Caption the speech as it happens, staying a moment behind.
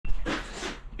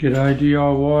G'day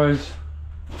DIYs,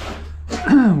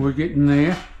 we're getting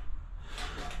there.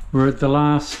 We're at the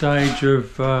last stage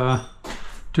of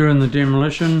doing the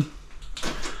demolition.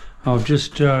 I've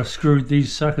just screwed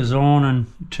these suckers on and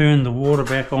turned the water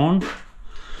back on,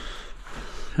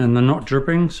 and they're not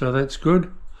dripping, so that's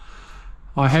good.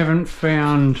 I haven't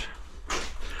found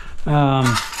the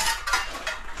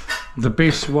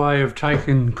best way of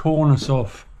taking cornice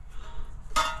off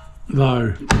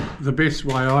though. The best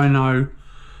way I know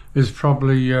is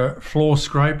probably a floor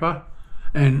scraper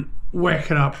and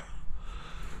whack it up.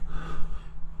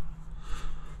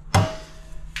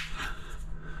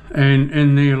 And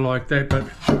in there like that, but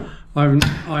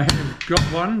I have got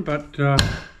one, but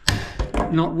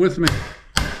not with me.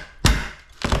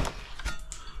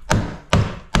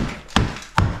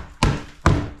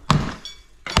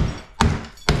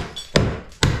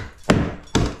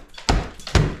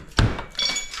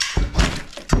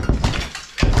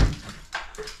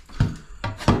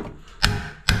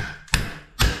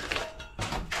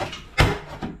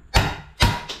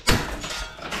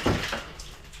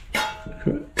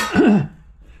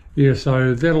 Yeah,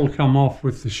 so that'll come off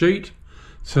with the sheet,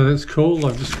 so that's cool.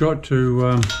 I've just got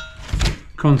to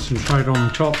concentrate on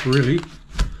the top really.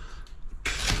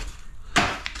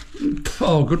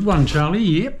 Oh, good one, Charlie.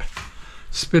 Yep,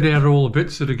 spit out all the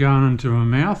bits that are going into my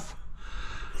mouth.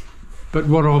 But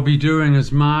what I'll be doing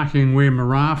is marking where my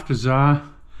rafters are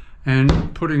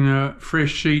and putting a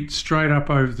fresh sheet straight up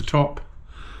over the top.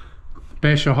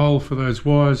 Bash a hole for those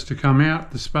wires to come out.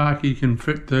 The sparky can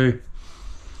fit the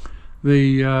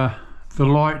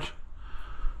light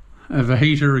of the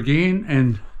heater again,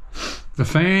 and the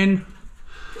fan.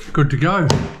 Good to go.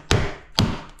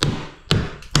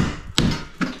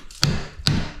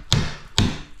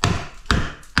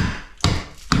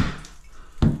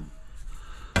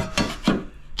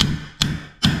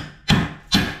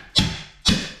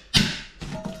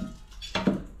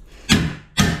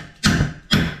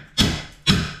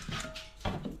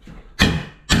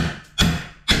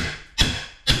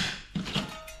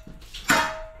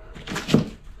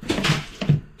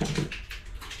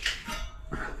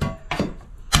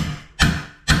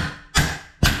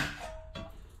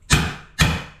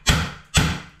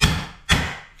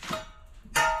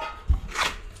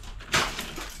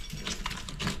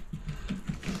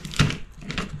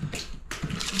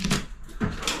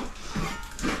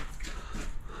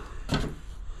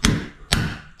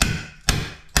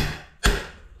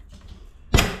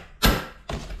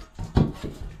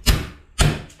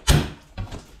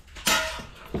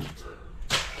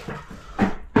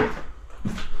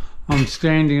 I'm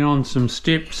standing on some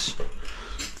steps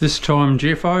this time,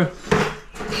 Jeffo.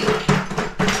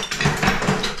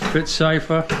 Bit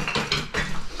safer.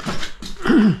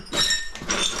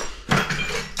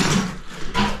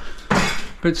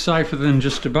 Bit safer than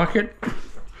just a bucket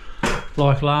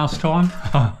like last time.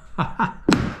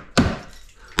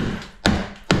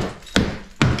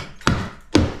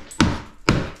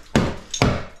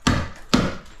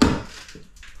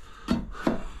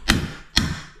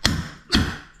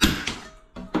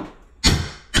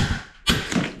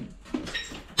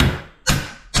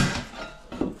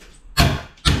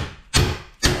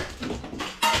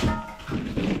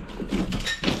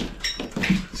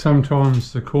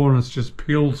 Sometimes the cornice just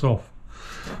peels off,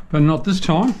 but not this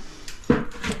time.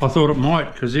 I thought it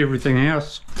might, because everything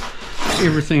else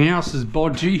is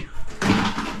bodgy.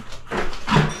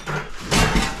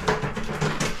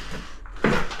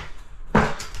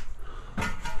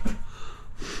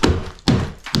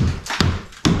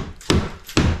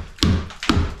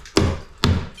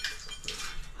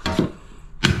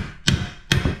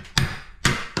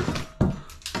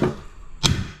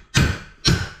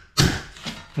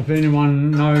 If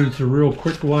anyone knows a real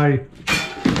quick way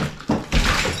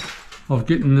of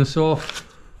getting this off,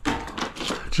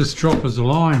 just drop us a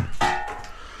line.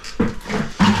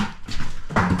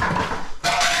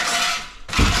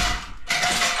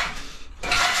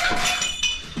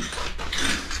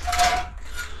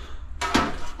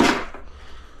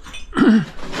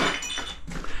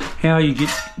 How you get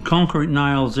concrete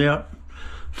nails out,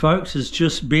 folks, is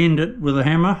just bend it with a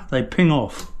hammer. They ping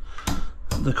off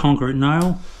the concrete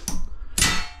nail,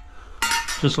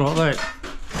 just like that.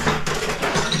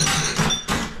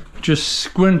 Just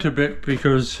squint a bit,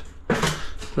 because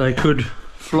they could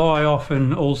fly off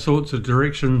in all sorts of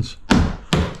directions.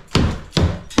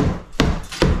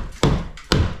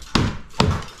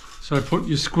 So put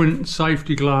your squint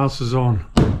safety glasses on.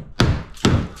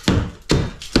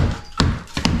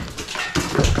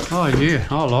 Oh yeah,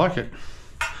 I like it.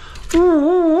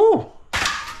 Ooh.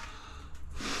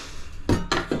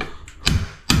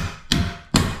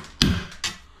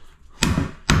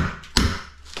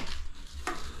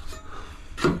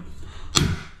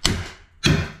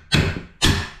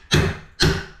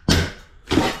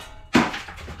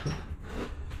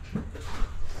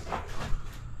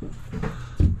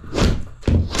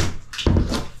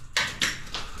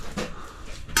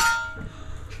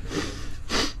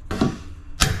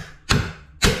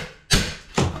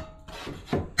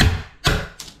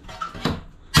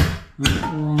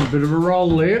 bit of a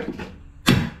roll there.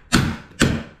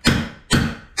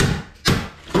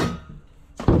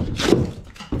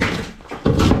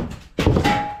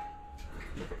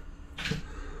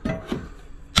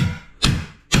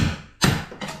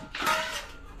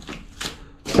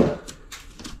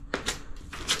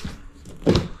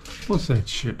 What's that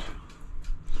shit?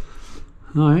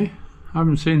 No, I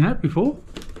haven't seen that before.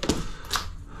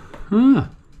 Ah.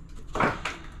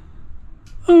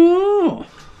 Oh.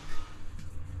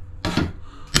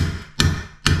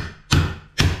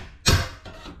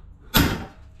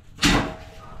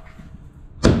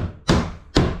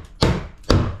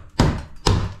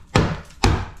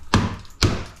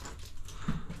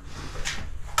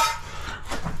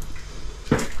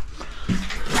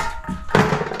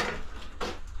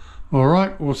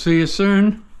 Alright, we'll see you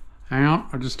soon. Hang on,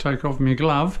 I'll just take off my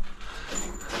glove.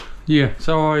 Yeah,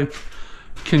 so I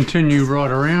continue right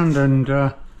around and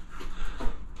I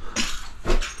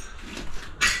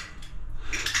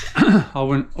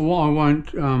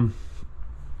won't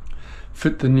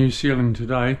fit the new ceiling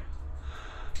today,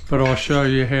 but I'll show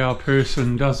you how a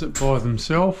person does it by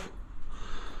themselves.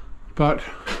 But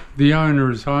the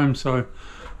owner is home, so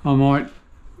I might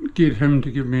get him to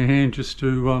give me a hand just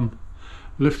to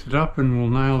lift it up and we'll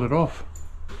nail it off.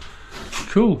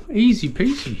 Cool, easy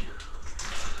peasy.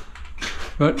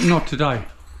 But not today.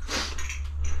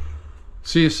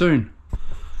 See you soon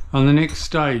on the next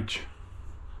stage.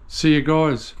 See you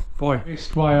guys. Bye.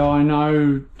 Best way I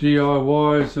know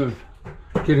DIYs of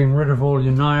getting rid of all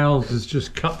your nails is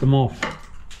just cut them off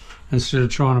instead of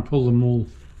trying to pull them all.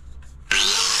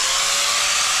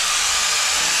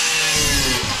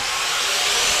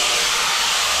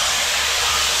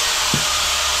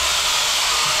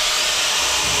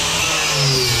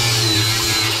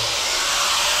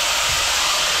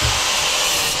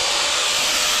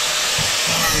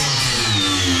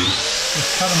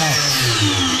 Cut them off.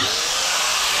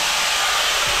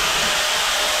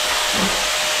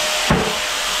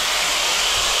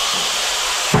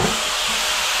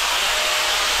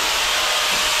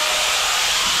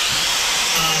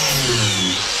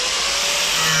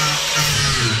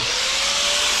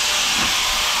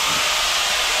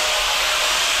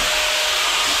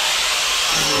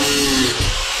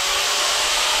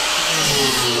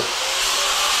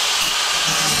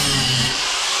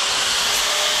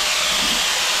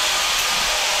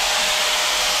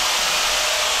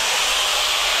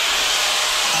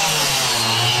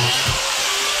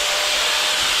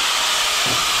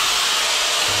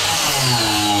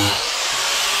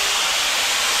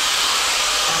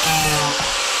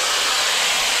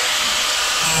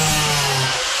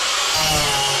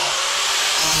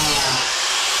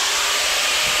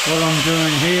 What I'm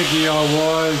doing here,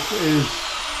 DIYs, is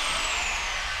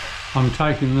I'm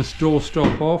taking this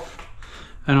doorstop off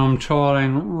and I'm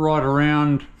tiling right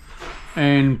around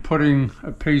and putting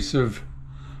a piece of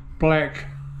black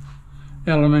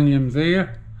aluminium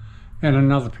there and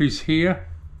another piece here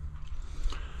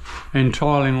and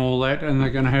tiling all that, and they're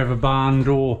going to have a barn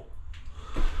door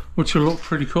which will look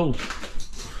pretty cool.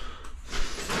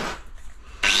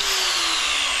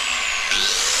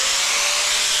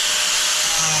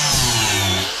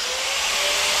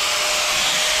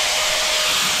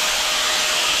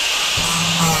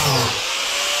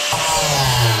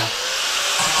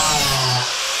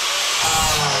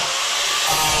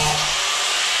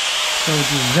 So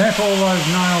just zap all those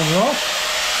nails off.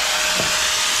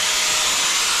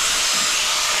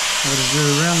 What to do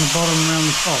around the bottom, around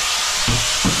the top.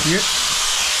 Yep.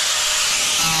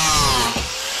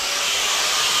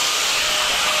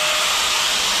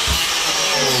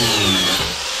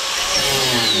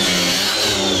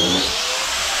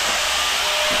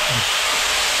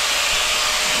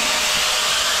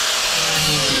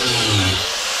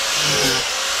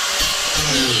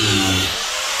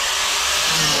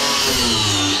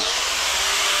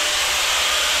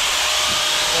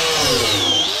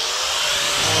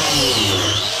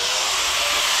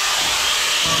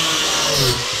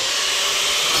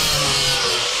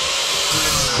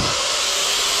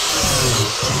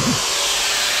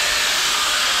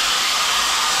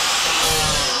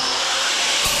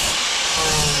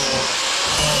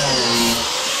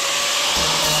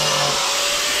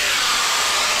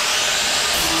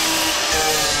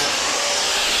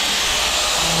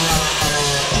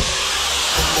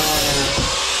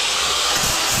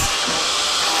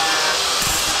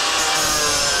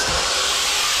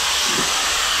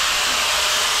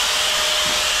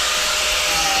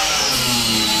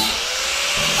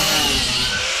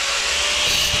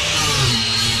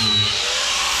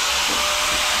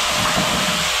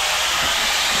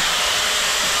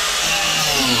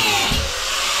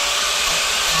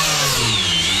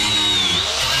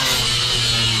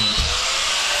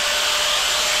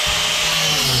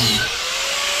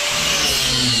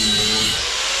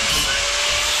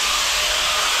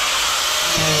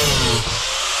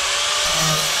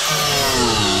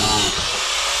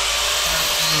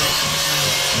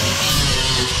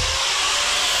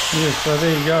 Yeah, so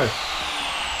there you go.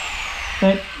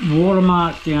 That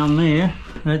watermark down there,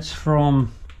 that's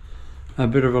from a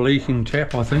bit of a leaking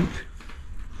tap, I think.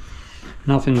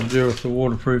 Nothing to do with the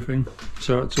waterproofing,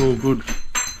 so it's all good.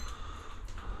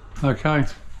 Okay,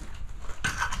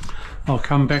 I'll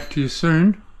come back to you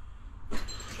soon.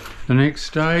 The next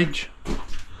stage.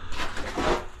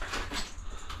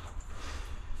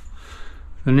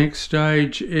 The next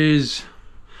stage is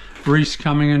Reese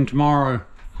coming in tomorrow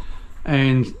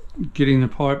and getting the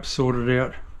pipes sorted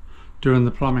out, doing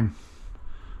the plumbing.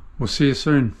 We'll see you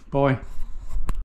soon. Bye.